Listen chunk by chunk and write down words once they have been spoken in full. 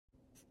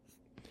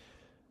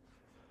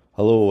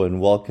Hello and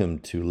welcome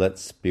to Let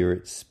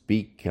Spirit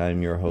Speak.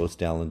 I'm your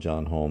host, Alan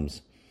John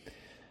Holmes.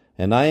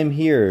 And I am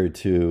here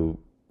to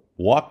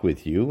walk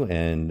with you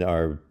and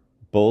are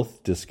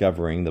both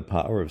discovering the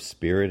power of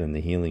spirit and the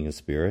healing of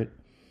spirit.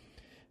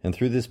 And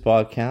through this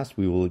podcast,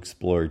 we will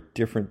explore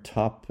different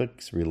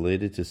topics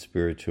related to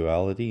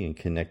spirituality and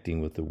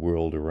connecting with the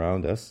world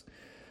around us.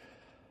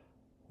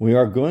 We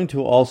are going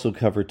to also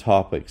cover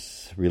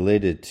topics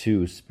related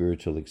to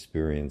spiritual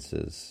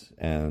experiences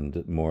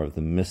and more of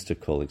the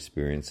mystical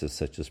experiences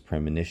such as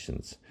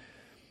premonitions,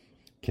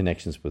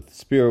 connections with the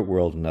spirit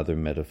world and other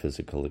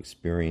metaphysical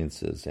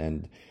experiences.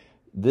 And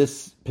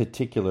this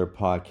particular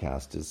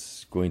podcast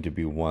is going to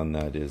be one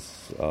that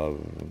is,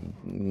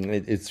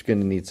 it's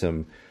going to need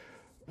some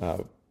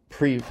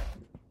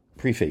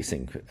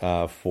prefacing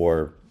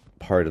for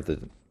part of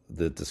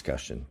the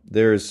discussion.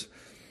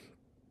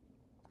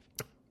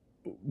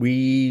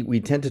 We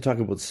tend to talk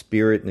about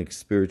spirit and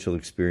spiritual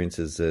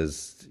experiences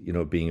as,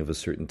 being of a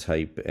certain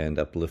type and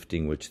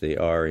uplifting, which they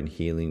are, and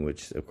healing,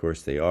 which of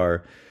course they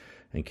are,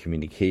 and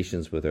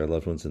communications with our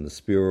loved ones in the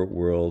spirit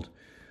world.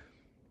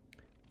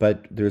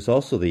 But there's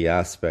also the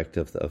aspect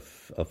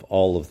of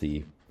all of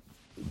the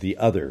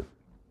other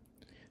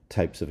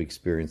types of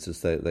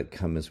experiences that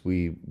come as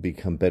we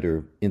become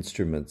better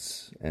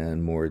instruments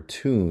and more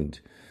attuned.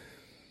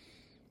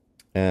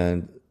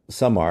 And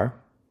some are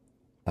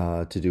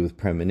to do with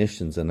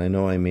premonitions. And I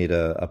know I made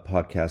a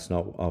podcast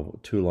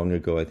not too long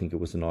ago, I think it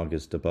was in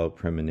August, about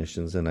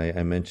premonitions, and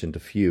I mentioned a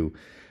few.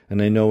 And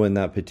I know in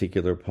that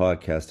particular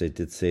podcast I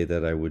did say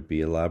that I would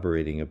be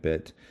elaborating a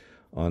bit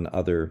on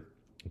other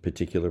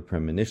particular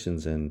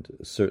premonitions, and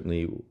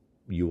certainly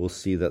you will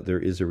see that there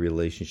is a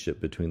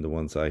relationship between the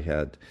ones I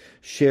had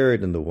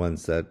shared and the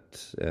ones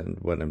and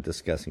what I'm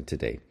discussing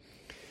today.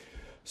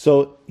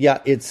 So yeah,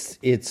 it's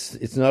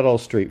not all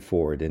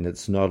straightforward, and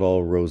it's not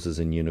all roses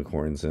and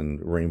unicorns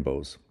and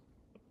rainbows.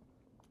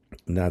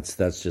 And that's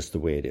just the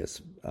way it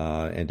is.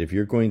 And if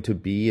you're going to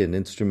be an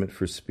instrument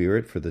for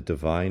spirit, for the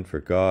divine, for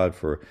God,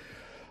 for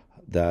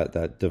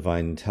that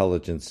divine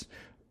intelligence,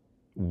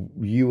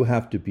 you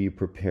have to be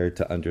prepared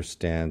to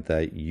understand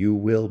that you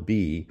will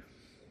be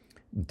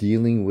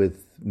dealing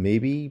with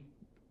maybe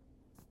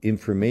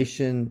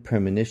information,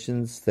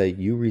 premonitions that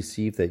you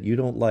receive that you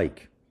don't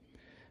like,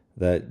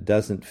 that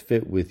doesn't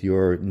fit with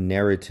your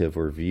narrative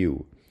or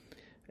view.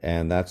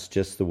 And that's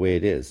just the way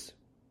it is,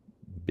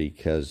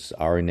 because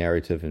our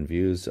narrative and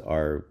views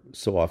are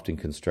so often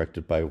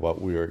constructed by what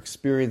we are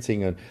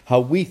experiencing and how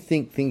we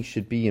think things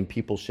should be and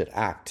people should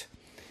act.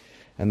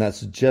 And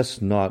that's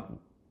just not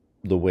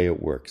the way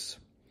it works.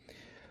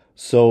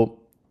 So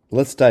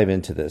let's dive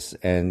into this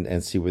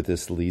and see where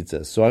this leads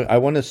us. So I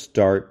want to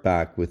start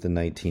back with the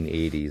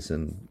 1980s,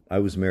 and I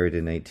was married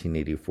in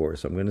 1984,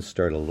 so I'm going to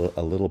start a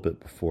little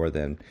bit before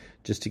then,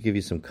 just to give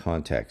you some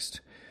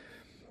context.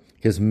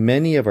 Because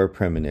many of our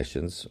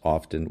premonitions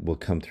often will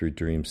come through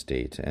dream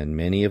state, and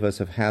many of us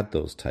have had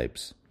those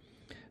types.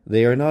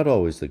 They are not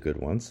always the good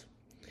ones,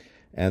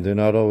 and they're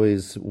not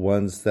always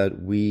ones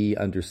that we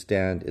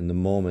understand in the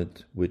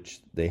moment which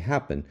they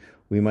happen.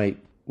 We might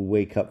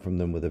wake up from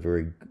them with a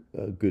very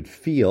good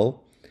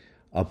feel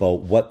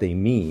about what they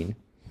mean,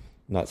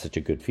 not such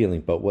a good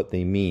feeling, but what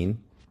they mean,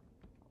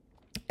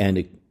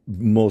 and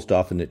most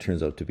often it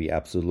turns out to be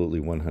absolutely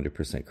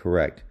 100%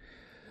 correct.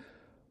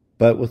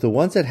 But with the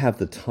ones that have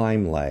the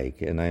time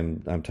lag, and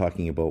I'm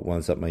talking about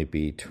ones that might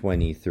be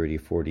 20, 30,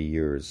 40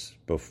 years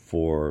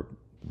before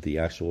the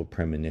actual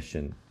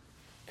premonition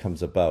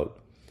comes about,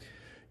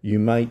 you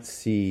might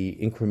see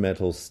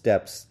incremental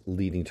steps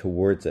leading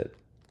towards it.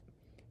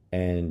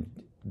 And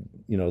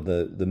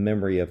the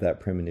memory of that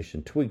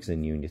premonition twigs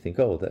in you, and you think,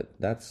 oh,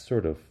 that's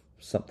sort of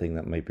something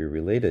that might be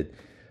related,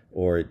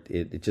 or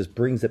it just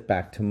brings it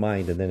back to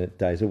mind, and then it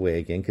dies away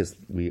again because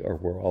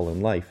we're all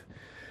in life.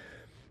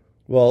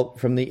 Well,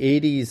 from the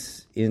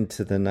 80s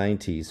into the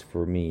 90s,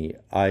 for me,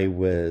 I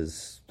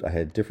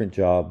had different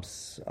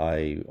jobs.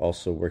 I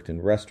also worked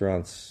in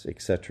restaurants,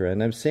 etc.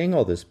 And I'm saying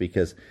all this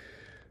because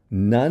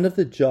none of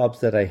the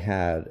jobs that I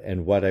had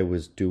and what I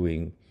was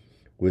doing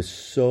was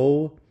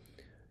so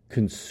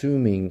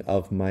consuming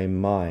of my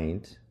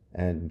mind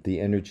and the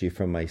energy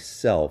from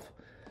myself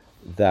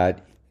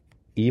that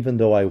even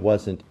though I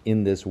wasn't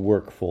in this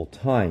work full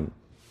time,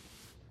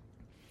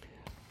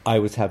 I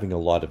was having a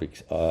lot of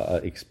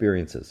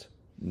experiences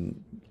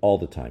all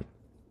the time.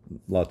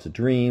 Lots of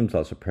dreams,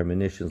 lots of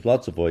premonitions,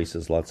 lots of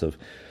voices, lots of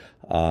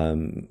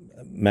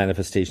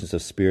manifestations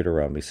of spirit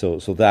around me. So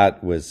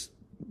that was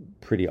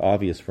pretty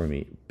obvious for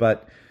me.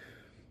 But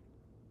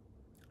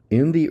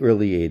in the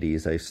early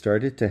 80s, I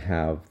started to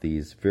have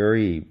these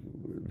very,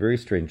 very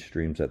strange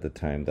dreams at the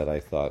time that I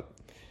thought,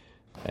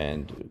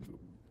 and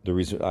the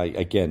reason,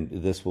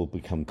 this will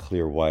become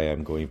clear why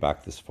I'm going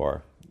back this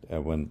far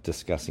when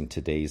discussing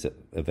today's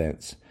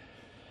events.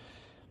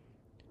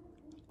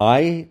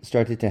 I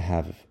started to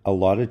have a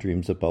lot of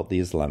dreams about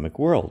the Islamic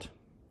world,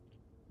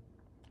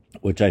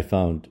 which I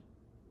found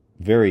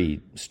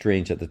very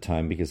strange at the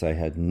time because I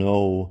had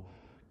no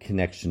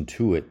connection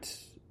to it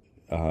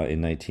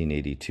in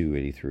 1982,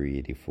 83,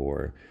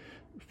 84.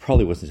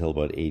 probably wasn't until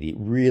about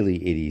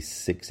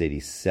 86,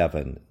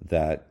 87,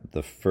 that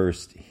the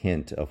first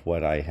hint of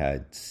what I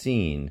had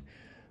seen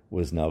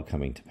was now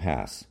coming to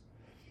pass.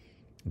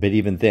 But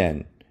even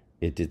then,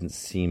 it didn't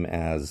seem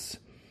as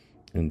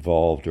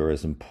involved or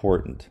as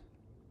important.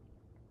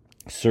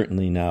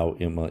 Certainly now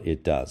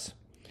it does.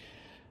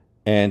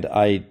 And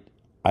I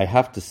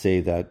have to say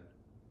that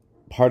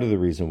part of the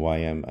reason why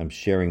I'm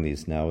sharing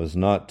these now is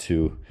not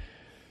to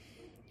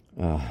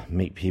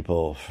make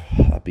people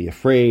be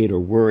afraid or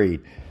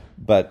worried,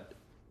 but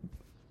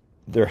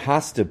there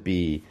has to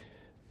be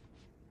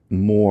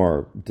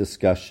more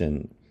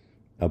discussion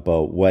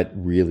about what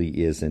really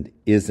is and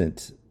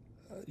isn't,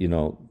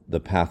 the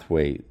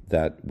pathway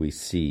that we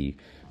see,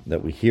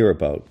 that we hear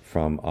about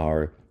from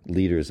our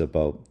leaders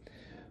about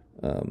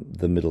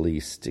the Middle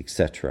East,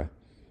 etc.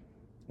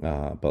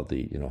 About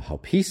the, how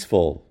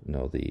peaceful,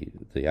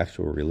 the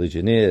actual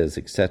religion is,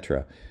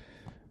 etc.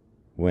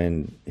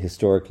 When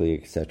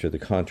historically, etc., the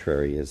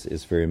contrary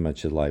is very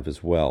much alive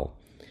as well.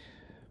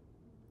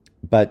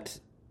 But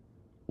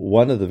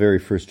one of the very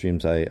first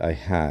dreams I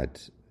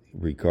had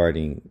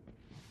regarding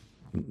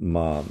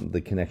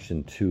the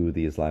connection to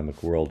the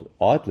Islamic world,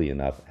 oddly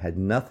enough, had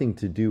nothing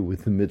to do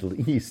with the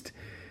Middle East.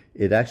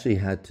 It actually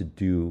had to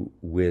do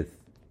with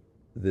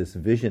this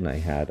vision I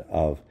had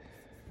of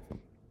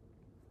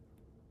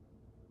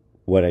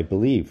what I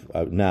believe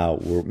now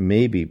were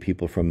maybe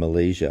people from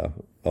Malaysia,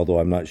 although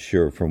I'm not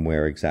sure from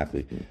where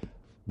exactly.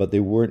 But they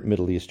weren't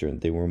Middle Eastern,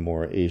 they were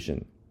more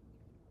Asian.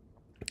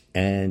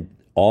 And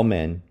all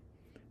men,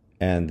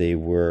 and they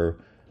were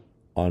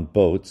on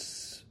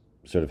boats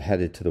sort of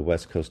headed to the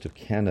west coast of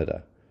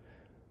Canada.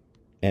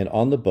 And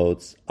on the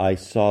boats, I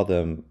saw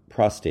them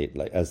prostrate,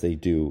 like as they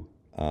do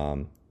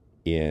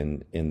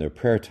in their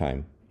prayer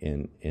time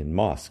in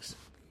mosques.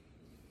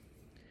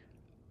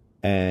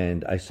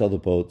 And I saw the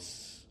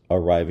boats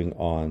arriving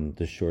on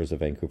the shores of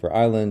Vancouver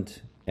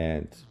Island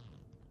and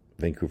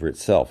Vancouver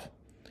itself.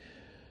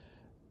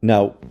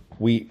 Now,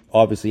 we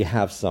obviously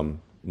have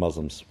some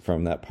Muslims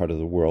from that part of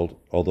the world,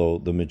 although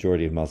the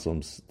majority of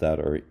Muslims that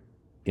are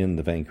in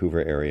the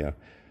Vancouver area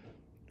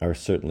are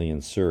certainly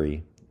in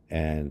Surrey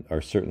and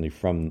are certainly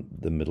from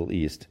the Middle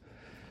East.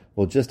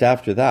 Well, just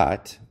after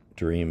that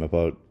dream,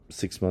 about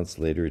 6 months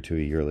later to a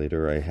year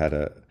later, I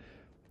had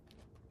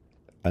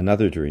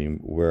another dream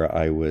where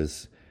I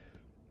was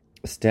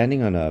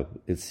standing on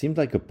it seemed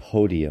like a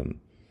podium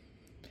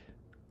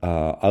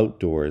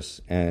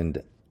outdoors,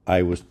 and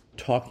I was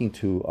talking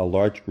to a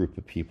large group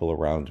of people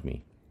around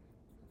me.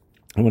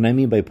 And when I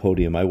mean by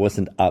podium, I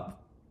wasn't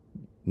up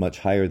much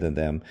higher than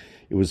them.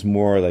 It was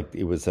more like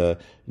it was it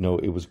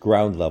was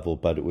ground level,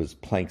 but it was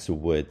planks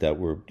of wood that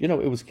were,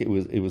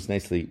 it was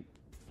nicely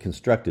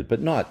constructed,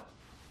 but not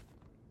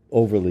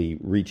overly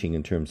reaching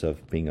in terms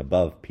of being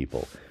above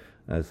people.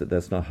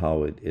 That's not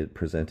how it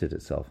presented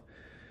itself.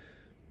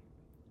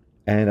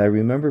 And I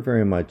remember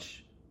very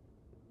much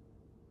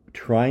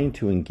trying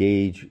to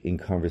engage in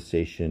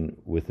conversation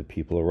with the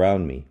people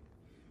around me.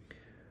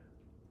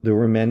 There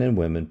were men and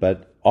women,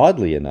 but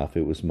oddly enough,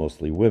 it was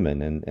mostly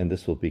women, and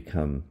this will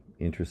become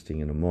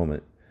interesting in a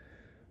moment.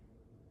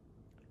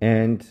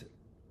 And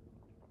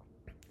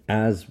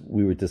as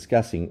we were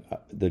discussing,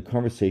 the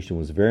conversation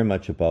was very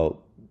much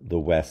about the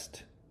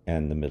West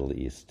and the Middle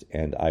East,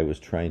 and I was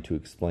trying to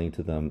explain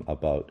to them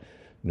about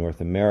North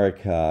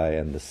America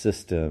and the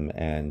system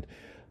and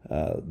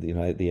the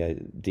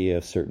idea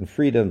of certain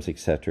freedoms,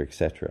 etc.,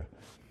 etc.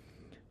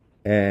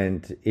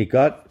 And it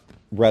got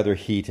rather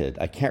heated.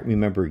 I can't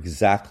remember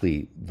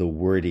exactly the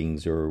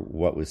wordings or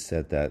what was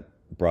said that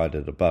brought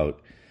it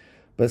about,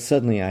 but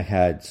suddenly I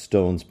had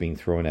stones being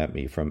thrown at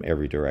me from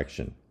every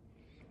direction.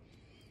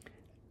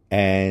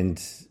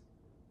 And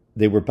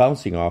they were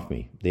bouncing off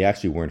me. They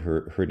actually weren't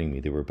hurting me.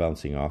 They were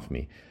bouncing off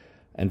me.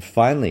 And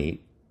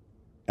finally,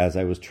 as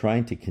I was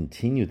trying to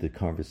continue the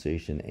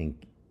conversation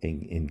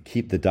and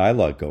keep the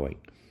dialogue going,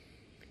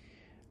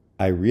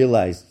 I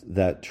realized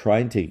that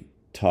trying to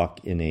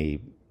talk in a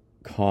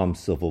calm,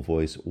 civil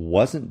voice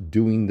wasn't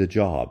doing the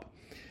job.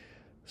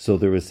 So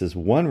there was this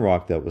one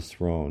rock that was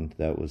thrown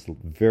that was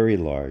very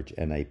large,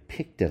 and I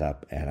picked it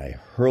up and I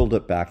hurled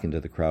it back into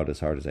the crowd as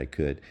hard as I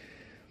could.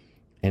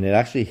 And it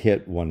actually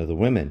hit one of the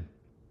women.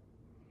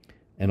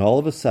 And all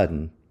of a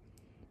sudden,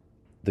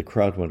 the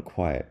crowd went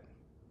quiet.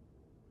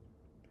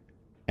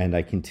 And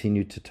I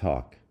continued to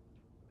talk.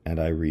 And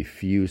I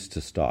refused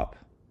to stop.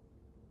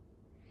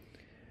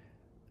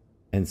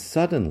 And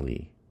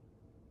suddenly,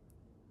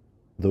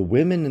 the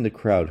women in the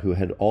crowd who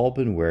had all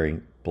been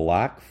wearing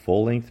black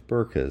full-length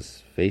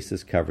burqas,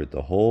 faces covered,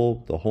 the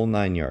whole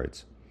 9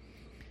 yards,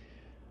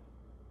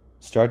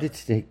 started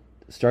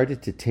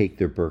to take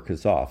their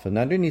burqas off. And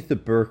underneath the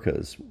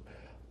burqas,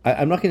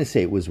 I'm not going to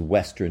say it was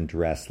Western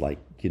dress like,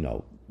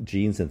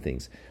 jeans and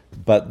things,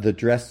 but the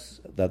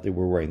dress that they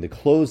were wearing, the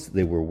clothes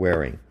they were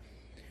wearing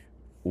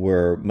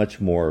were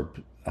much more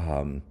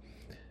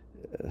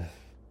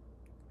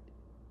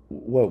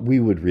what we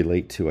would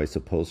relate to, I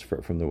suppose,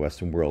 from the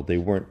Western world. They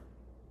weren't,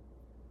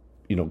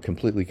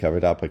 completely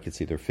covered up. I could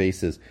see their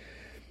faces.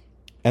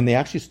 And they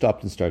actually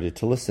stopped and started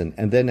to listen.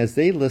 And then as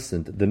they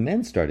listened, the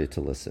men started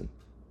to listen.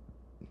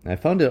 I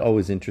found it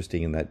always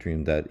interesting in that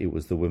dream that it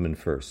was the women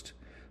first,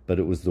 but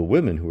it was the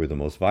women who were the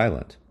most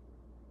violent.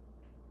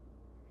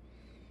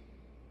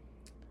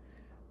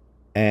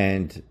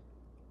 And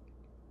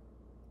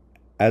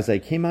as I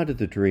came out of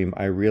the dream,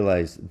 I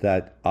realized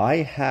that I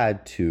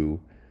had to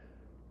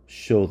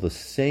show the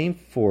same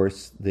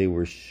force they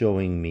were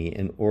showing me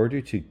in order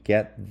to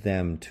get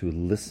them to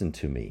listen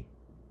to me.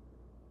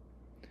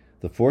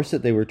 The force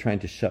that they were trying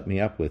to shut me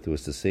up with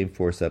was the same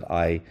force that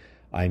I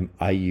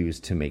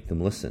used to make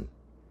them listen.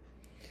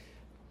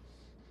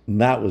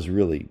 And that was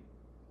really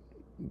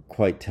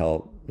quite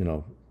telling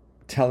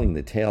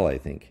the tale, I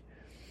think.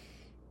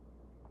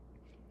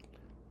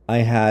 I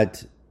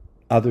had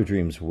other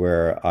dreams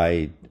where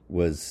it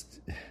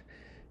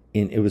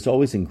was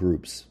always in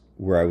groups,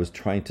 where I was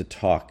trying to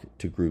talk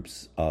to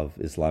groups of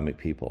Islamic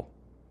people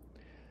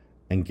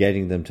and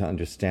getting them to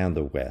understand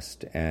the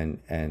West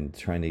and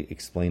trying to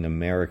explain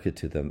America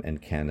to them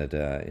and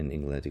Canada and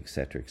England,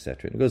 etc.,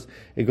 etc.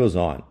 It goes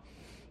on.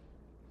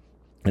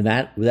 And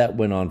that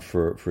went on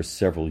for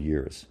several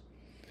years.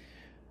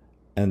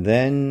 And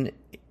then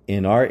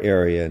in our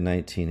area,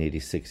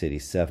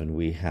 1986-87,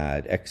 we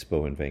had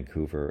Expo in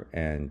Vancouver,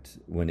 and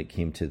when it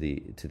came to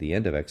the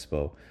end of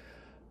Expo,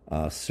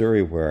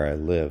 Surrey, where I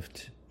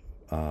lived,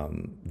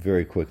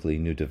 very quickly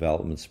new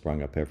developments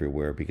sprung up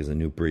everywhere because a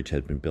new bridge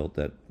had been built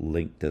that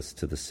linked us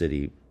to the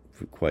city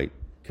quite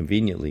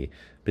conveniently,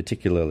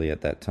 particularly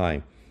at that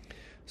time.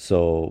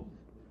 So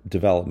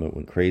development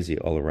went crazy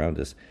all around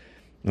us.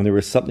 And there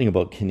was something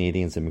about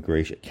Canada's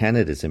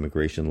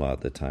immigration law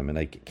at the time, and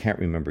I can't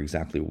remember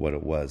exactly what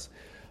it was,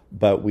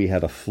 but we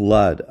had a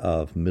flood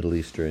of Middle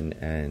Eastern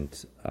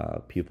and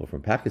people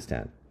from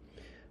Pakistan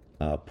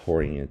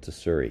pouring into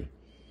Surrey.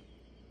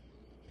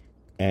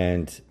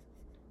 And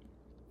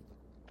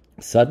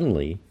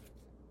suddenly,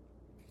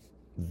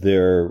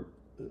 there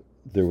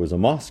was a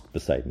mosque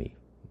beside me,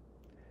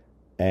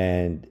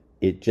 and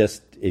it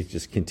just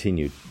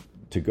continued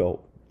to go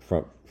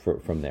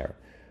from there.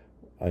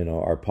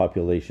 Our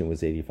population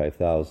was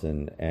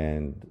 85,000,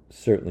 and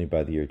certainly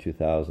by the year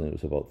 2000, it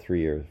was about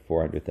 300,000 or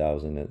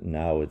 400,000. And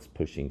now it's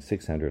pushing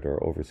 600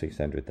 or over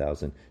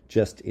 600,000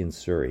 just in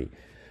Surrey.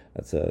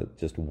 That's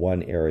just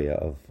one area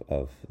of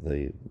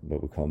the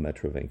what we call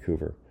Metro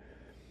Vancouver,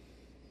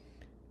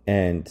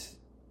 and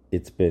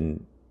it's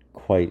been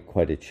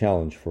quite a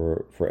challenge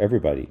for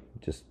everybody.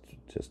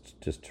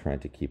 Just trying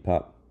to keep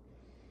up.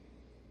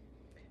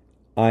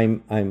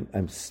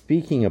 I'm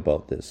speaking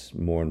about this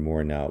more and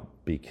more now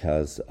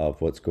because of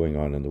what's going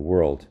on in the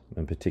world,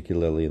 and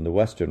particularly in the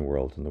Western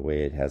world, and the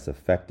way it has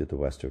affected the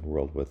Western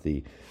world with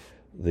the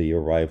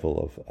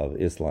arrival of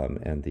Islam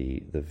and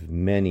the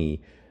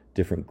many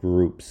different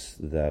groups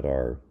that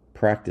are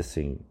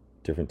practicing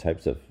different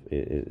types of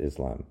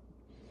Islam.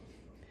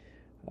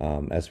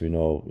 As we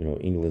know,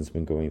 England's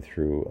been going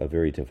through a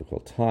very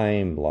difficult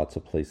time. Lots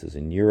of places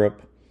in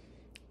Europe.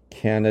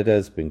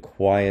 Canada's been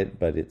quiet,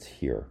 but it's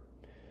here.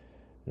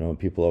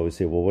 People always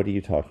say, well, what are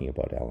you talking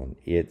about, Alan?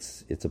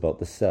 It's about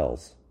the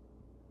cells.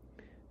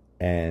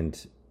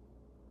 And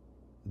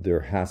there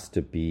has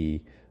to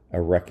be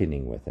a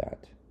reckoning with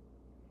that.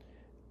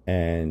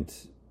 And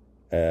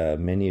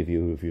many of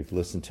you, if you've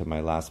listened to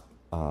my last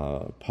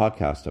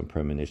podcast on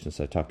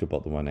Premonitions, I talked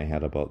about the one I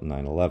had about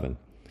 9/11.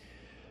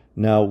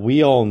 Now,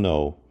 we all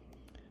know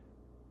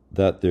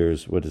that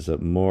there's,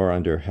 more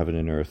under heaven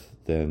and earth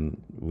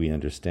than we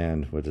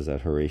understand. What is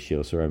that,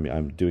 Horatio? Sorry,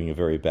 I'm doing a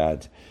very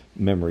bad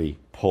memory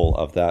pull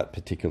of that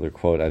particular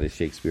quote out of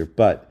Shakespeare,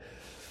 but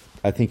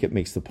I think it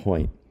makes the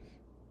point,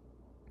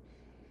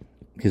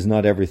 because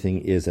not everything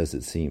is as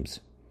it seems.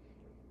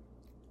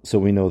 So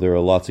we know there are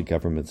lots of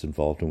governments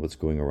involved in what's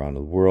going around in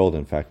the world.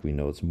 In fact, we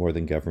know it's more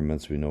than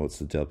governments. We know it's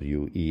the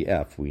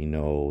WEF. We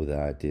know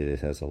that it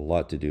has a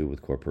lot to do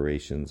with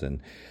corporations and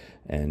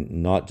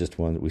not just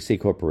one. We say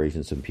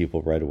corporations and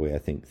people right away, I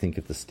think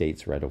of the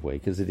states right away,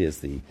 because it is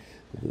the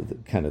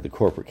kind of the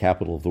corporate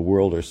capital of the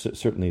world, or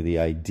certainly the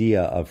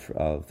idea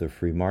of the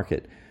free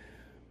market.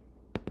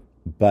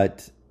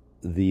 But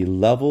the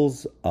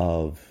levels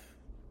of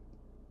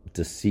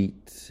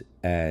deceit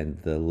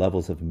and the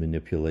levels of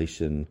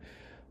manipulation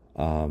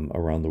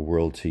around the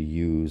world to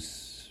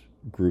use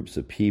groups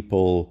of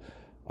people,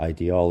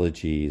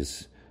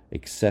 ideologies,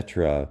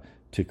 etc.,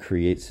 to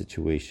create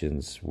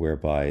situations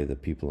whereby the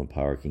people in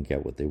power can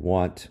get what they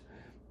want.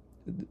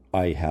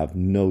 I have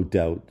no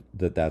doubt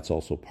that that's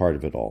also part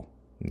of it all.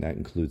 And that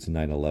includes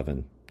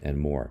 9/11 and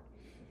more.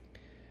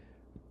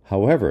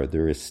 However,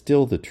 there is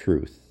still the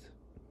truth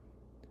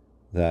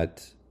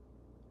that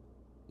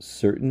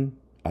certain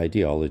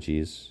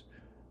ideologies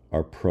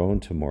are prone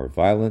to more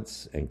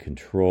violence and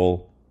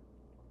control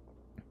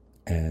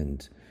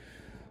and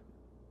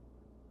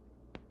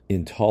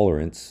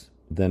intolerance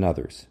than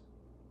others.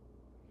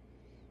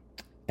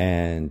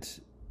 And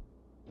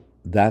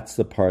that's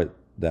the part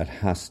that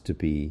has to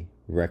be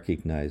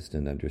recognized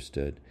and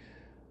understood.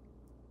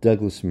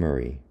 Douglas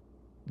Murray,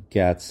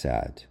 Gad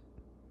Saad,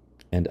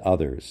 and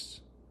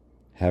others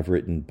have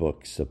written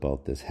books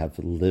about this, have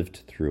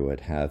lived through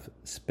it, have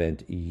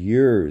spent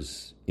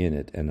years in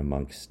it and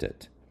amongst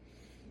it.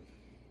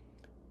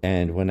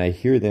 And when I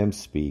hear them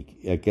speak,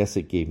 I guess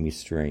it gave me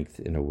strength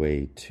in a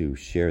way to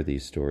share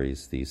these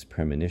stories, these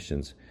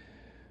premonitions,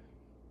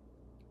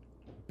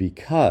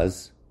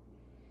 because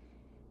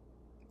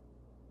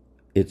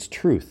it's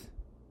truth.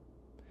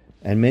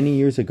 And many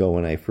years ago,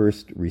 when I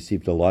first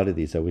received a lot of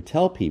these, I would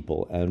tell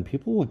people, and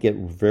people would get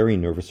very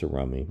nervous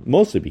around me,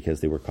 mostly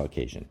because they were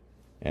Caucasian.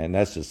 And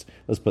that's just,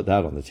 let's put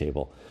that on the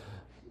table.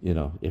 You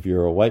know, if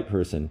you're a white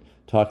person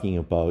talking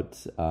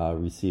about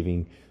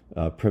receiving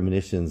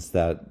premonitions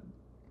that,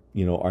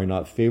 you know, are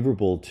not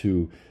favorable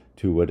to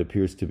what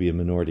appears to be a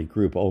minority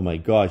group, oh my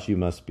gosh, you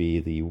must be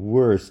the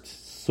worst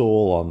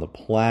soul on the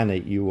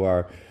planet.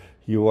 You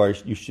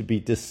should be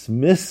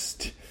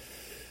dismissed.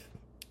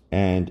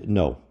 And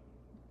no.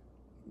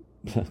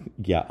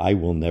 Yeah, I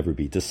will never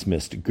be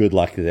dismissed. Good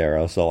luck there.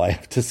 That's all I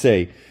have to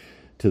say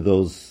to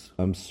those,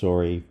 I'm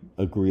sorry,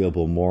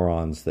 agreeable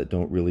morons that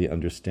don't really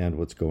understand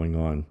what's going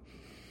on.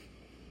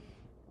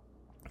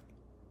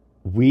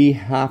 We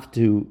have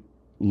to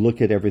look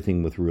at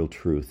everything with real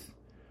truth,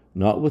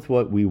 not with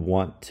what we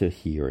want to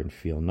hear and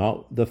feel,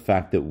 not the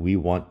fact that we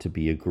want to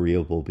be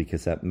agreeable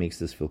because that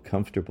makes us feel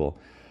comfortable.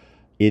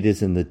 It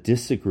is in the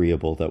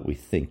disagreeable that we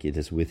think. It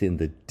is within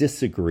the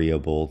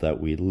disagreeable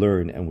that we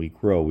learn and we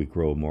grow. We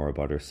grow more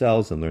about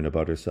ourselves and learn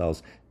about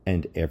ourselves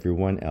and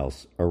everyone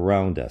else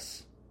around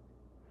us.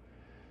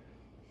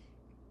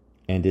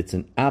 And it's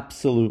an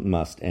absolute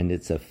must, and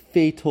it's a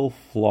fatal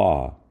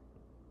flaw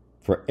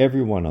for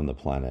everyone on the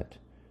planet.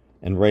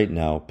 And right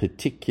now,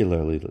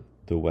 particularly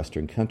the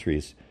Western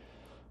countries,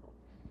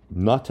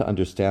 not to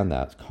understand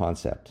that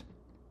concept.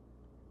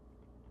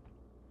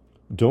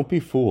 Don't be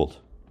fooled.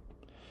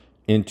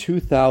 In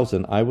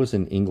 2000, I was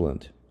in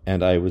England,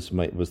 and it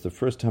was the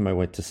first time I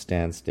went to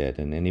Stansted,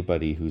 and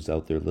anybody who's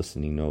out there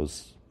listening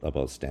knows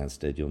about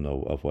Stansted. You'll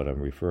know of what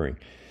I'm referring.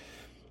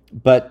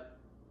 But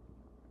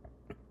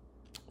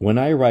when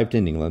I arrived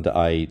in England,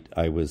 I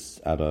was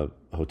at a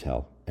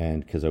hotel,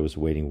 and because I was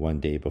waiting one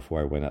day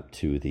before I went up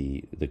to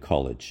the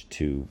college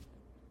to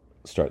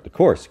start the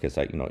course, because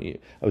I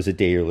was a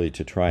day early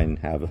to try and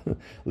have at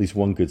least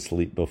one good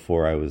sleep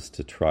before I was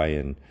to try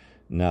and,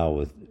 now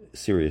with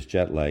serious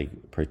jet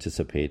lag,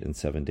 participate in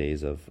 7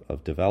 days of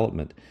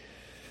development.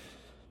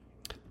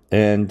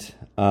 And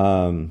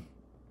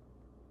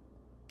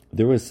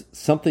there was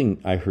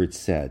something I heard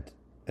said,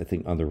 I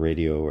think on the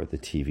radio or the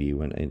TV,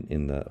 when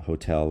in the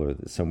hotel or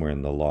somewhere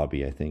in the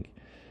lobby, I think.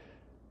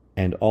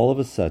 And all of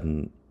a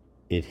sudden,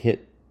 the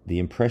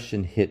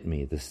impression hit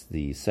me,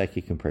 the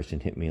psychic impression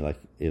hit me like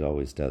it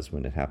always does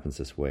when it happens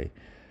this way.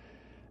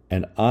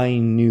 And I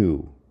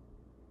knew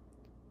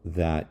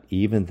that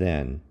even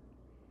then,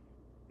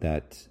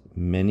 that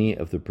many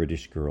of the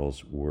British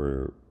girls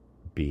were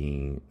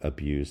being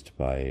abused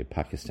by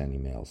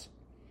Pakistani males.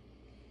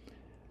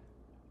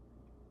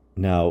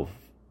 Now,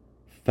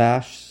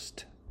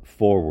 fast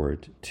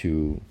forward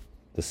to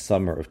the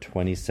summer of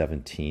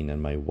 2017,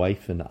 and my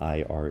wife and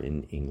I are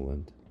in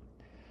England.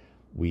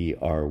 We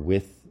are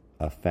with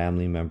a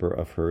family member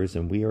of hers,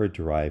 and we are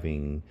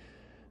driving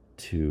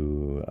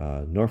to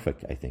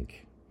Norfolk, I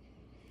think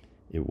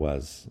it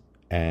was.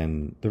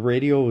 And the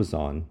radio was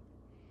on.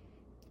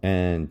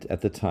 And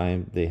at the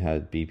time, they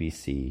had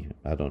BBC.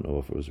 I don't know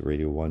if it was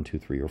Radio 1, 2,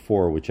 3, or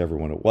 4, whichever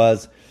one it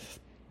was.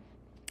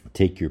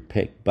 Take your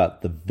pick.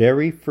 But the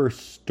very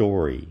first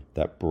story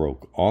that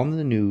broke on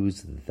the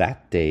news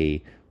that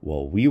day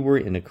while we were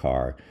in a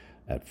car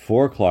at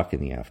 4 o'clock in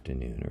the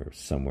afternoon or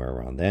somewhere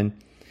around then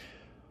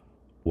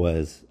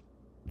was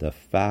the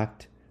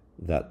fact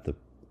that the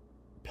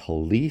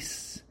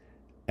police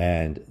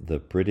and the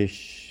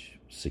British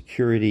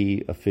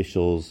security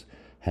officials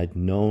had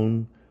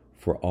known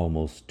for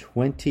almost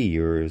 20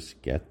 years,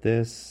 get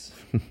this,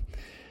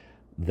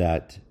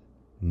 that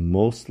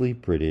mostly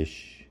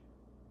British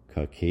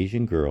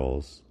Caucasian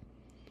girls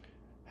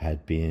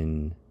had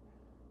been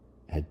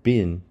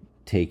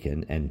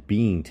taken and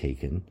being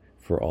taken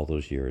for all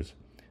those years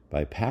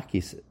by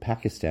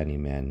Pakistani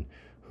men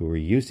who were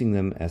using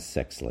them as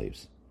sex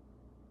slaves.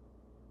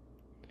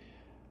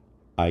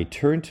 I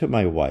turned to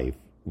my wife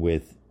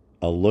with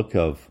a look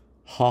of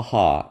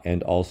ha-ha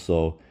and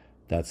also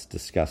that's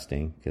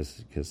disgusting,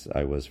 because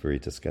I was very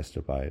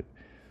disgusted by it.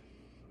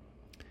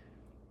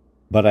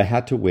 But I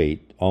had to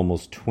wait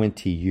almost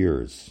 20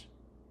 years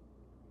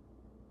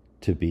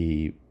to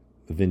be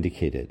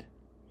vindicated.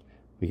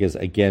 Because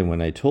again,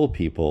 when I told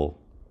people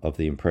of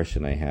the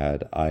impression I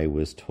had, I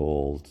was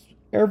told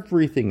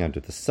everything under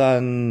the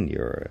sun.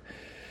 You're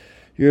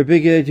a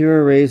bigot,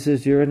 you're a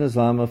racist, you're an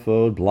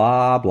Islamophobe,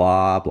 blah,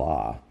 blah,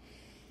 blah.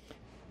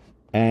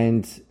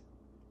 And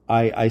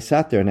I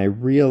sat there and I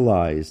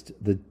realized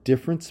the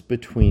difference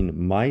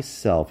between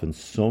myself and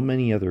so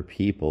many other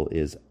people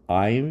is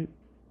I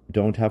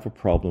don't have a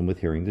problem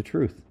with hearing the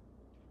truth.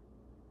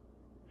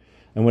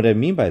 And what I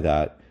mean by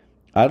that,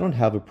 I don't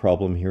have a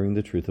problem hearing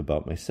the truth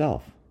about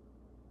myself.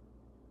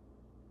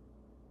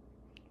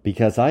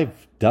 Because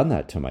I've done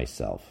that to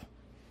myself.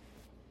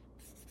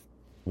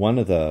 one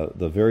of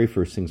the very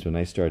first things when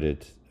I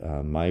started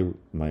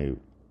my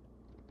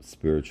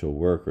spiritual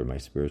work or my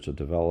spiritual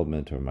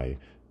development or my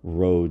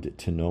road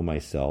to know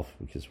myself,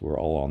 because we're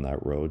all on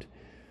that road,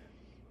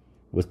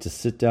 was to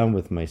sit down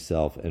with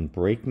myself and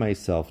break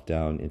myself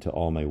down into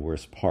all my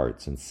worst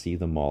parts and see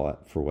them all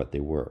for what they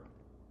were,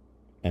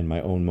 and my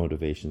own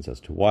motivations as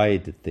to why I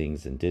did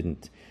things and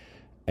didn't.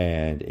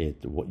 And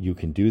you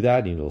can do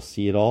that, and you'll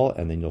see it all,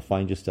 and then you'll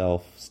find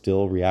yourself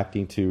still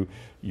reacting to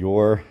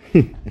your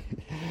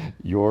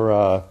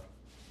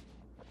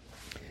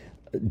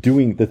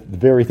doing the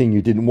very thing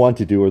you didn't want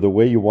to do, or the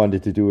way you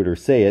wanted to do it or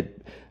say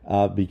it,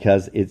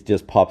 because it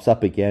just pops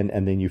up again,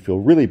 and then you feel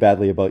really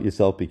badly about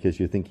yourself because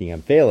you're thinking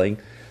I'm failing,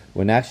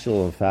 when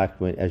actual, in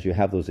fact, as you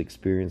have those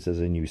experiences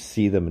and you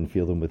see them and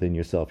feel them within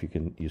yourself,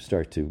 you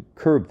start to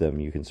curb them,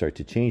 you can start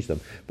to change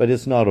them, but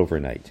it's not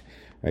overnight.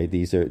 Right?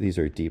 These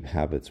are deep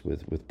habits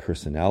with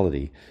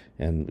personality,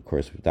 and of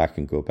course that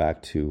can go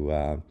back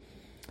to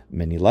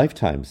many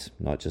lifetimes,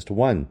 not just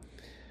one.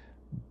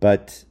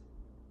 But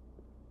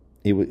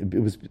it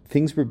was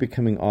things were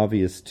becoming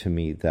obvious to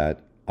me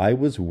that I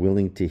was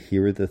willing to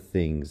hear the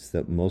things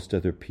that most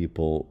other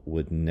people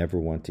would never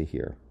want to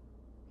hear.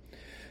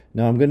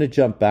 Now I'm going to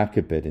jump back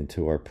a bit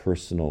into our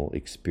personal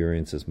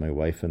experiences, my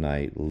wife and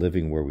I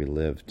living where we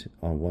lived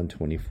on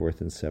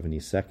 124th and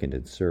 72nd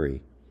in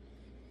Surrey.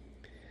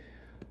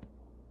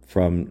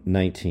 From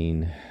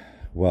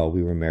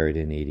we were married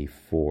in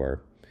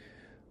 84,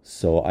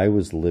 so I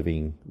was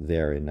living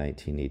there in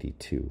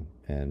 1982,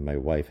 and my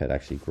wife had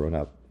actually grown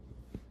up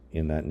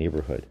in that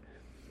neighborhood.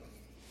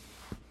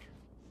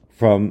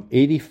 From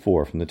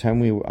 84, from the time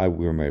we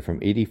were married, from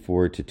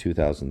 84 to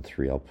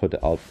 2003,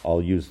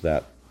 I'll use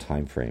that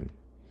time frame.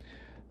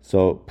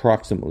 So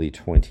approximately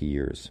 20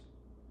 years.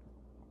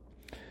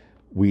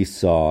 We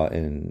saw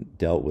and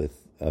dealt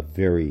with a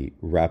very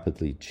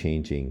rapidly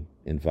changing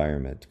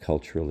environment,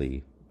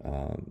 culturally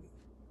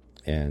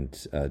and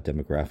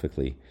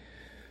demographically.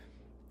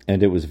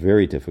 And it was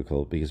very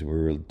difficult because we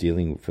were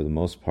dealing, for the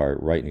most part,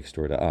 right next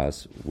door to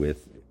us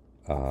with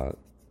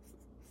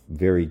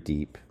very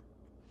deep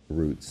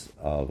roots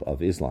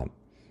of Islam.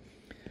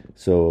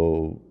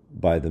 So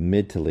by the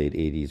mid to late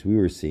 80s, we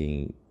were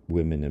seeing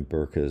women in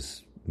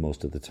burqas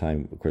most of the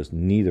time. Of course,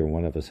 neither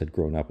one of us had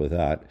grown up with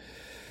that.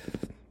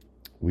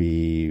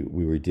 We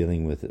were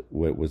dealing with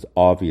what was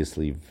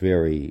obviously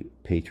very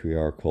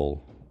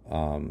patriarchal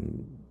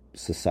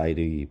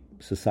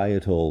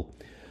societal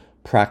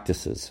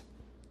practices.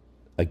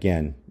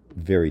 Again,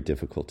 very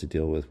difficult to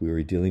deal with. We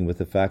were dealing with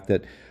the fact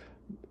that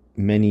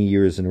many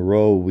years in a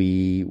row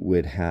we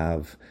would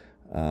have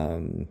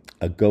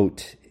a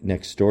goat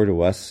next door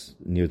to us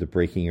near the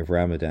breaking of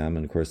Ramadan,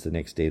 and of course the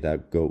next day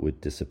that goat would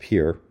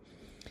disappear.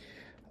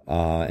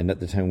 And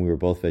at the time we were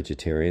both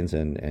vegetarians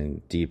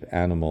and deep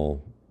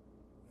animal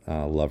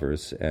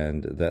lovers,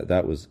 and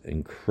that was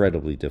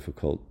incredibly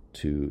difficult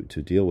to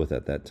deal with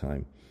at that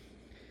time.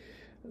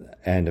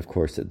 And of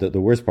course,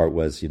 the worst part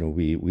was,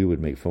 we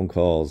would make phone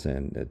calls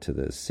and to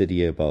the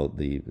city about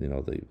the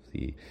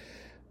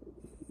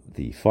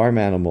farm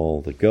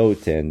animal, the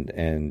goat, and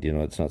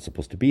it's not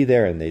supposed to be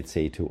there, and they'd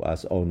say to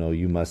us, "Oh no,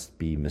 you must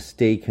be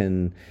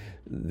mistaken."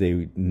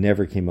 They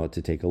never came out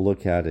to take a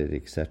look at it,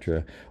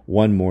 etc.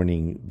 One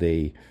morning,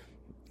 they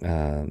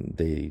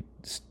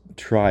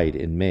tried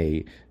in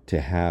May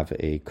to have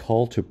a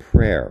call to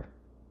prayer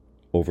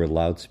over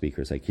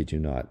loudspeakers. I kid you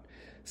not.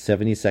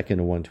 72nd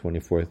and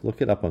 124th. Look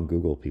it up on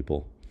Google,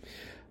 people.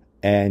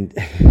 And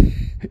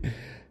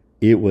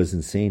it was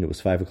insane. It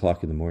was 5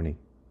 o'clock in the morning.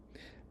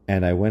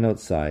 And I went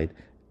outside,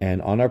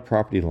 and on our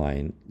property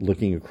line,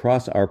 looking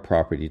across our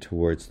property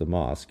towards the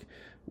mosque,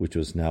 which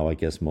was now, I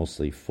guess,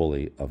 mostly full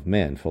of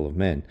men,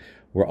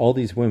 were all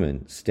these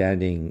women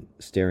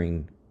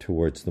staring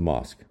towards the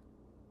mosque.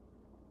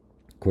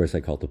 Of course, I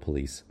called the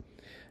police.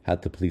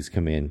 Had the police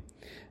come in,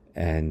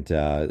 and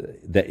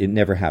that it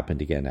never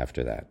happened again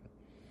after that.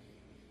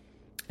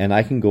 And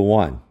I can go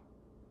on.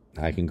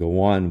 I can go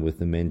on with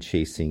the men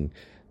chasing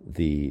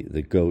the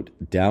goat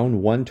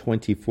down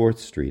 124th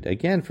Street.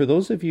 Again, for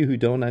those of you who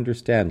don't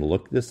understand,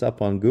 look this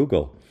up on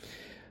Google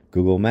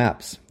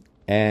Maps.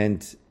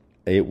 And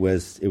it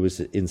was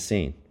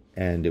insane.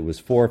 And it was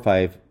 4 or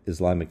 5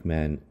 Islamic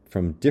men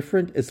from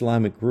different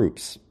Islamic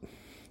groups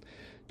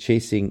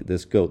chasing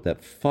this goat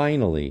that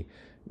finally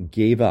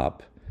gave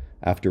up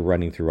after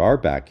running through our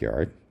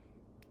backyard.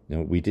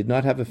 We did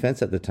not have a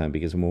fence at the time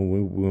because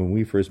when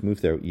we first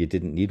moved there, you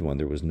didn't need one.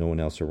 There was no one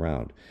else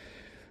around.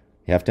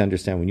 You have to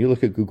understand, when you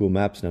look at Google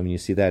Maps now, when you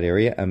see that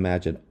area,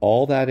 imagine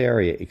all that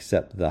area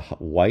except the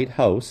White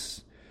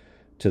House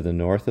to the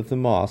north of the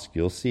mosque,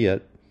 you'll see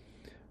it,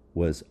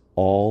 was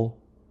all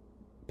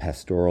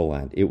pastoral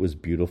land. It was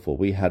beautiful.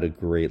 We had a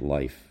great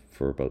life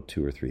for about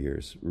 2 or 3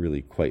 years.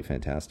 Really quite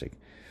fantastic.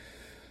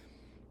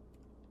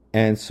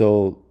 And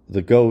so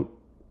the goat,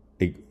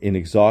 in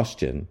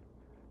exhaustion,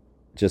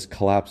 just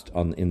collapsed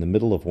in the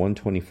middle of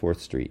 124th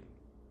Street.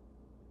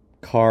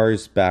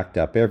 Cars backed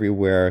up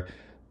everywhere.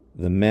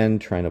 the men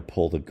trying to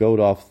pull the goat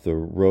off the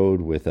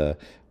road with a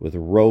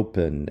rope,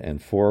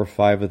 and 4 or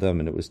 5 of them,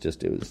 and it was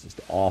just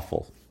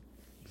awful.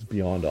 It was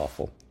beyond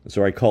awful.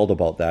 So I called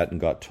about that and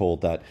got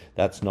told that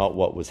that's not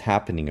what was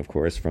happening, of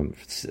course, from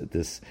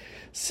this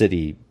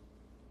city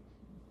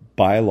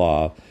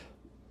bylaw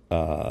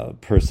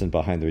person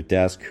behind their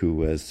desk who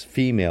was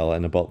female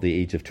and about the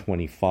age of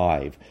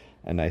 25.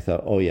 And I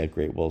thought, oh yeah,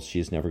 great. Well,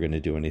 she's never going to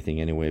do anything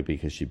anyway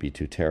because she'd be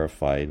too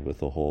terrified with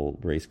the whole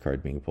race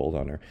card being pulled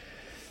on her.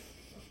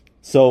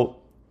 So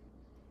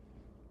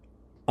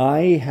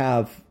I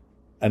have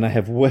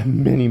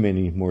many,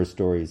 many more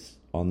stories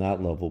on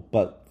that level,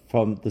 but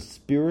from the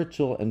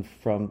spiritual and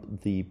from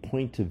the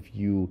point of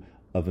view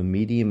of a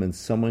medium and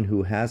someone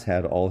who has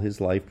had all his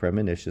life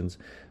premonitions.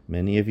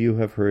 Many of you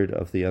have heard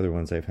of the other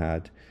ones I've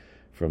had,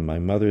 from my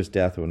mother's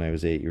death when I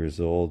was 8 years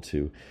old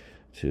to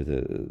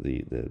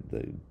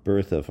the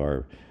birth of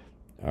our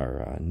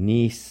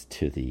niece,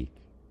 to the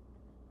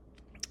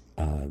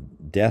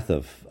death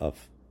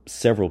of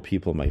several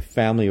people in my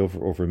family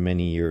over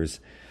many years,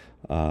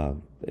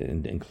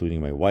 including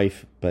my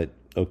wife. But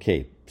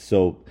okay,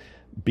 so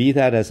be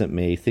that as it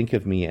may, think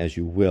of me as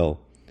you will.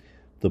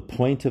 The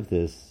point of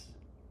this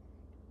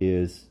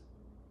is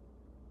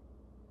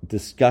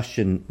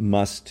discussion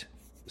must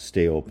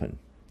stay open.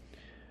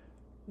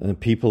 And the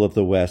people of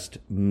the West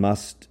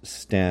must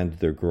stand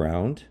their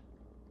ground.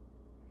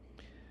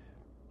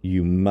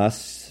 You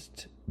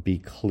must be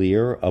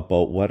clear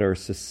about what our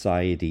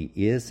society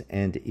is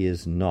and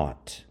is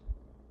not.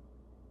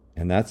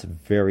 And that's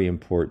very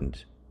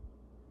important.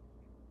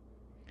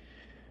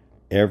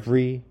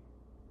 Every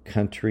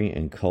country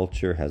and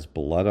culture has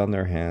blood on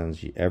their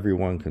hands.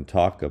 Everyone can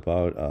talk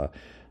about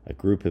a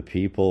group of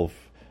people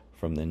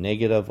from the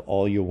negative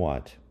all you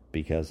want,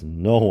 because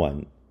no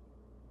one,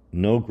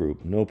 no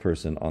group, no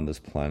person on this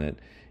planet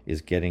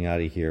is getting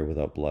out of here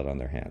without blood on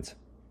their hands.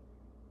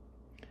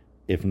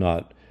 If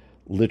not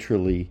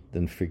literally,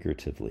 then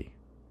figuratively.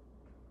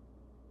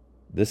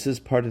 This is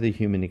part of the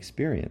human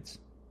experience.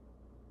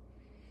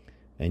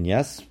 And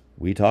yes,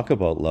 we talk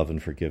about love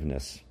and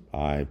forgiveness.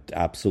 I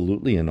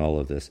absolutely in all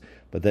of this,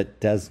 but that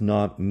does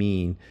not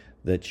mean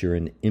that you're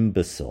an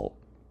imbecile.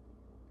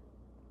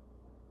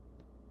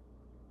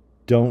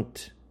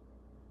 Don't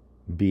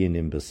be an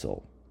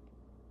imbecile.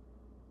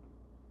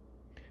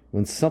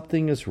 When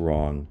something is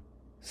wrong,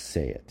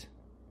 say it.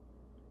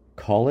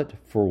 Call it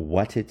for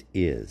what it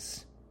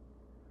is,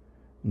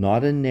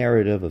 not a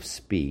narrative of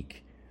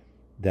speak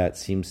that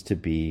seems to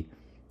be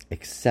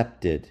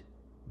accepted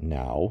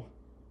now,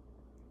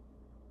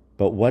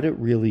 but what it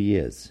really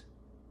is.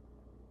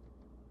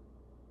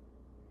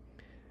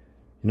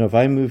 You know, if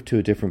I moved to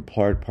a different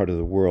part of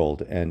the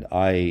world and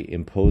I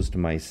imposed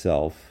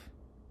myself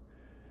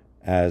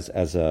as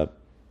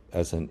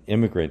an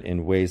immigrant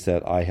in ways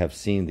that I have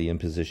seen the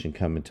imposition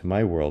come into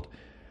my world,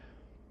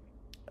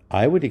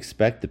 I would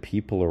expect the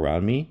people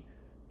around me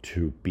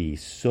to be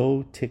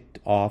so ticked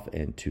off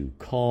and to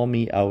call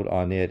me out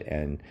on it,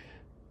 and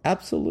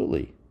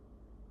absolutely,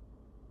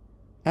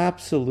 I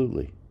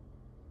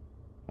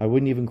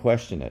wouldn't even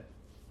question it.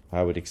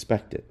 I would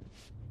expect it.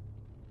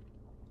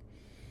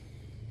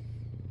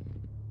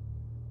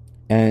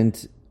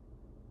 And,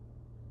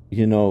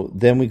 you know,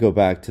 then we go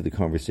back to the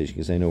conversation,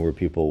 because I know where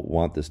people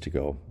want this to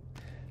go.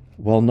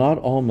 Well, not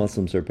all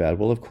Muslims are bad.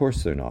 Well, of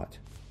course they're not.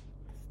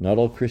 Not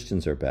all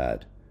Christians are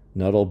bad.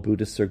 Not all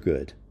Buddhists are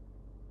good.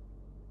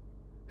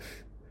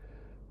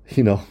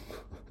 You know,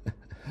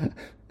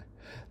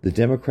 the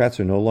Democrats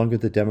are no longer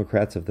the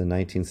Democrats of the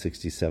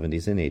 1960s,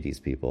 70s, and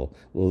 80s, people.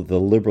 Well, the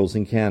liberals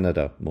in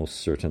Canada most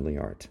certainly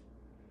aren't.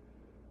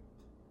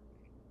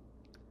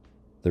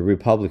 The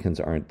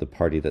Republicans aren't the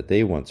party that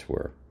they once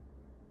were.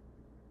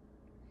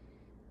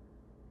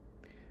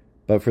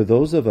 But for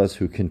those of us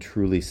who can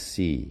truly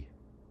see,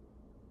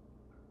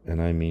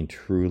 and I mean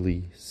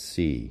truly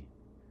see,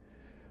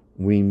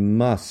 we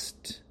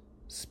must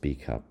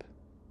speak up.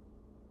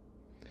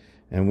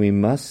 And we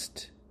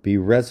must be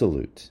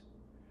resolute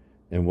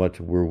in what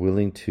we're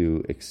willing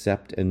to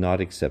accept and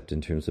not accept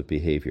in terms of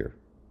behavior.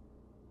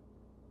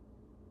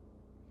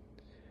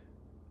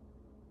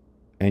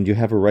 And you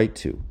have a right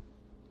to.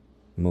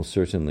 Most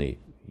certainly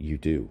you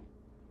do.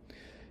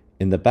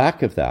 In the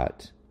back of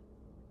that,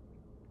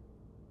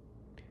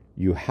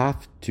 you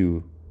have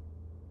to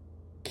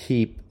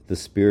keep the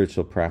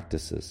spiritual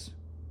practices,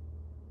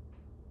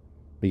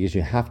 because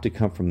you have to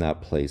come from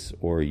that place,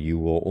 or you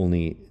will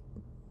only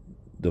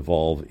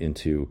devolve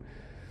into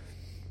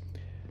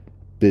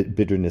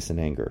bitterness and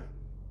anger.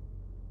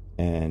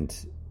 And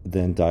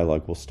then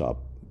dialogue will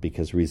stop,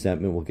 because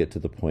resentment will get to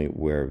the point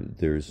where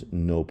there's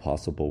no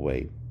possible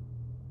way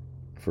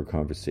for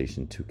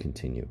conversation to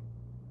continue.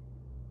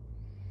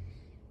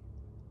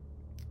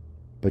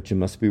 But you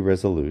must be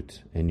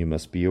resolute, and you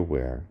must be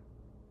aware,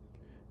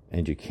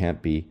 and you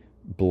can't be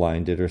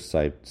blinded or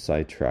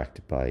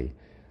sidetracked by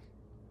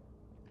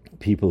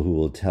people who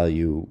will tell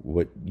you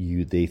what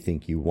they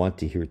think you want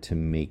to hear to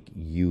make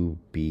you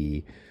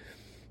be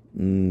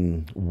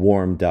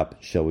warmed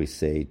up, shall we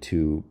say,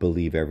 to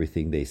believe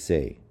everything they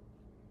say.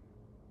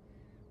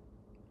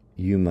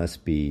 you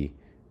must be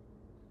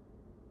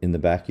in the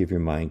back of your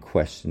mind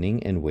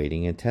questioning and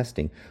waiting and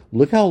testing.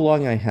 Look how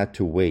long I had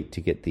to wait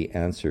to get the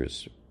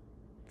answers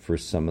for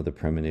some of the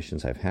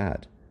premonitions I've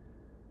had.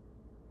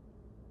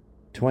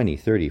 20,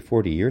 30,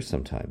 40 years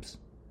sometimes.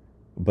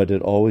 But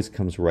it always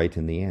comes right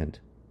in the end.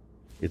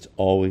 It's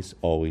always,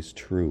 always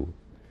true.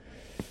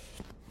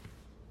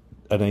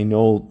 And I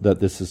know that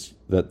this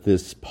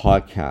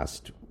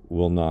podcast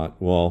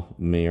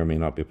may or may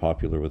not be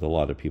popular with a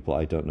lot of people.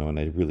 I don't know, and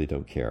I really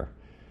don't care.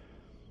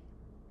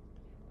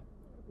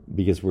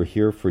 Because we're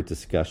here for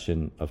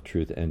discussion of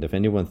truth. And if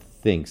anyone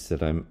thinks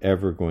that I'm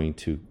ever going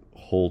to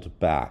hold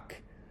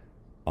back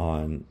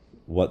on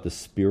what the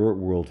spirit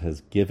world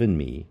has given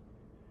me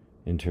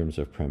in terms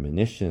of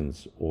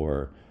premonitions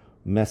or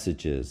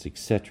messages,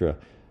 etc.,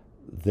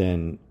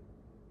 then,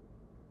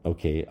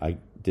 okay, I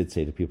did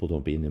say to people,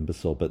 don't be an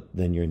imbecile, but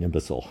then you're an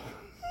imbecile.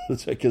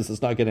 Because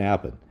it's not going to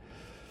happen.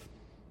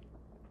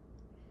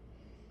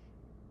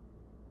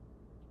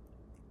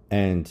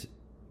 And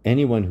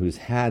anyone who's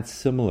had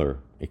similar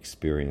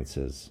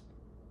experiences,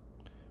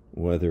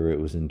 whether it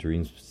was in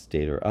dream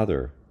state or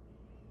other,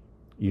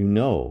 you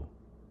know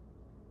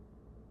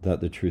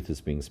that the truth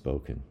is being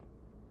spoken.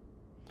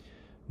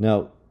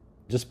 Now,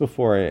 just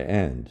before I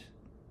end,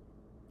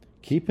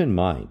 keep in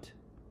mind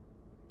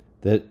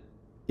that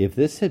if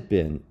this had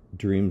been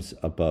dreams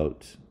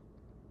about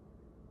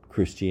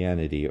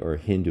Christianity or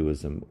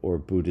Hinduism or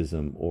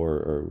Buddhism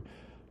or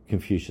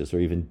Confucianism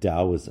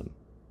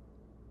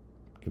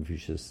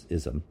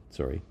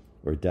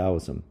or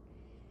Taoism,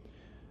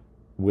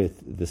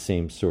 with the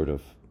same sort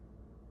of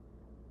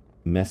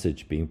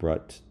message being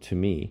brought to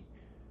me,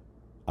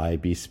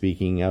 I'd be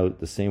speaking out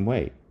the same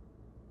way.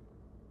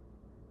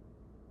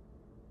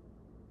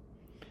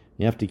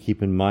 You have to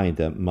keep in mind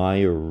that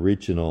my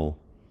original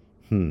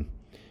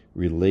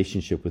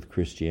relationship with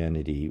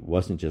Christianity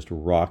wasn't just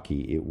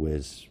rocky, it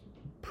was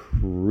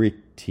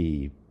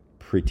pretty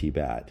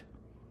bad.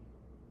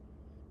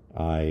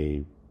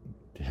 I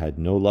had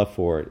no love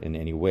for it in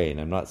any way,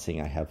 and I'm not saying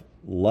I have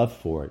love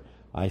for it.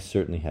 I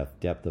certainly have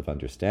depth of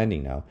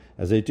understanding now,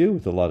 as I do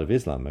with a lot of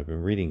Islam. I've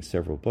been reading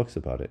several books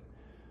about it.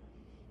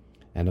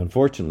 And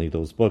unfortunately,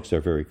 those books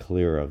are very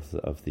clear of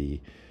the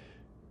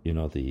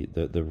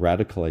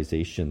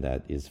radicalization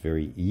that is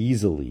very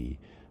easily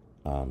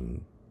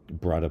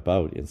brought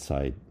about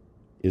inside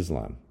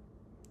Islam.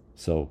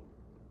 So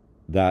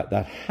that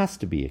has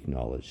to be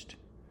acknowledged.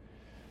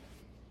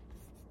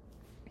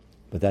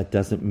 But that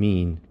doesn't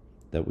mean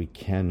that we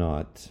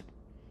cannot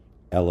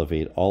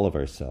elevate all of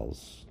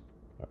ourselves.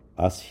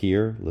 Us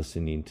here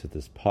listening to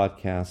this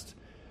podcast,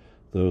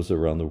 those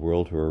around the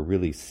world who are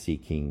really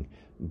seeking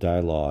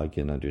dialogue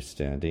and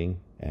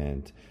understanding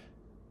and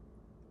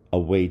a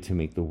way to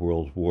make the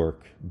world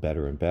work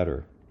better and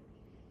better.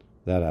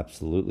 That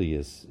absolutely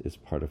is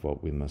part of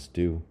what we must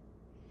do.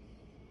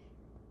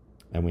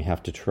 And we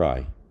have to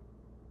try.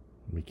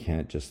 We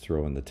can't just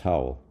throw in the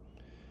towel.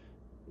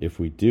 If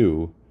we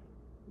do,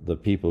 the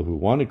people who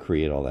want to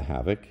create all the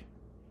havoc,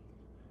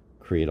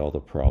 create all the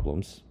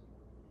problems,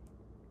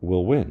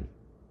 will win.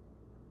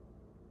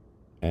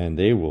 And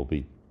they will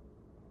be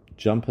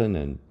jumping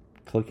and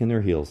clicking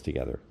their heels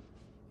together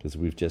because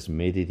we've just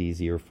made it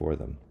easier for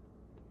them.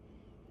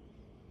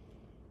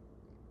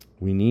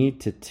 We need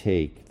to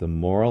take the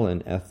moral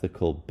and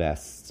ethical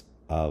best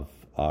of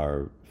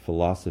our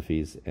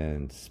philosophies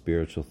and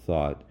spiritual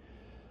thought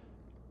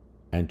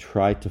and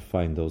try to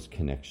find those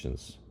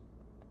connections.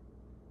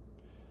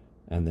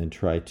 And then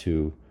try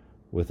to,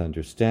 with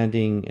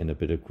understanding and a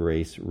bit of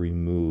grace,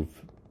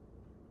 remove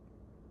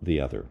the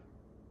other.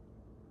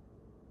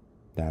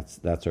 That's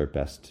our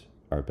best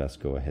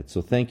go ahead.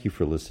 So thank you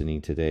for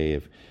listening today.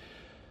 If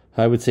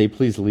I would say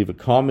please leave a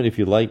comment if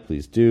you like,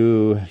 please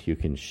do. You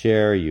can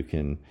share, you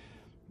can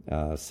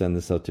send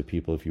this out to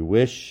people if you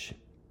wish.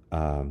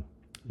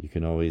 You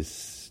can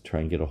always try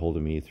and get a hold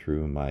of me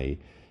through my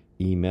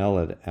email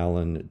at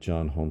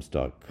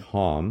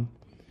alanjohnholmes.com.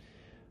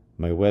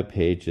 My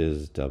webpage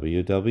is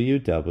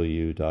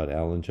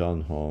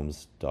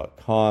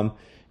www.alanjohnholmes.com.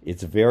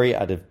 It's very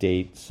out of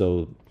date,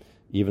 so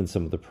even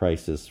some of the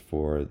prices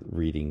for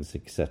readings,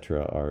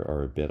 etc.,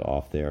 are a bit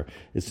off there.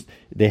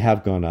 They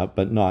have gone up,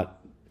 but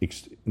not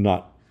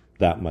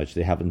that much.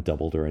 They haven't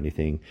doubled or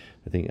anything.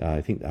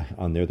 I think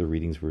on there the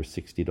readings were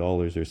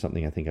 $60 or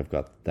something. I think I've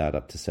got that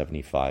up to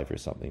 $75 or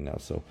something now,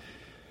 so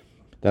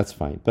that's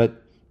fine.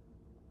 But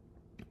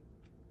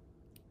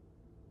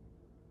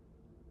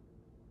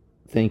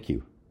thank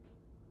you.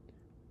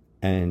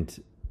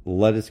 And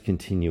let us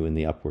continue in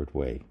the upward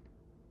way.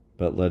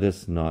 But let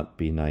us not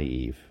be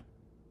naive.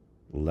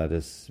 Let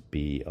us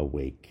be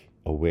awake,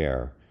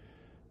 aware,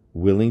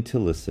 willing to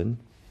listen,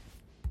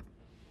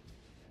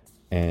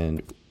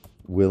 and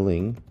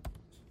willing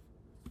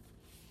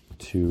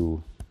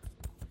to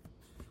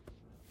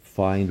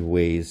find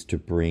ways to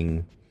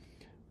bring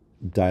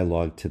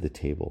dialogue to the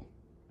table.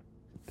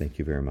 Thank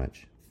you very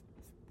much.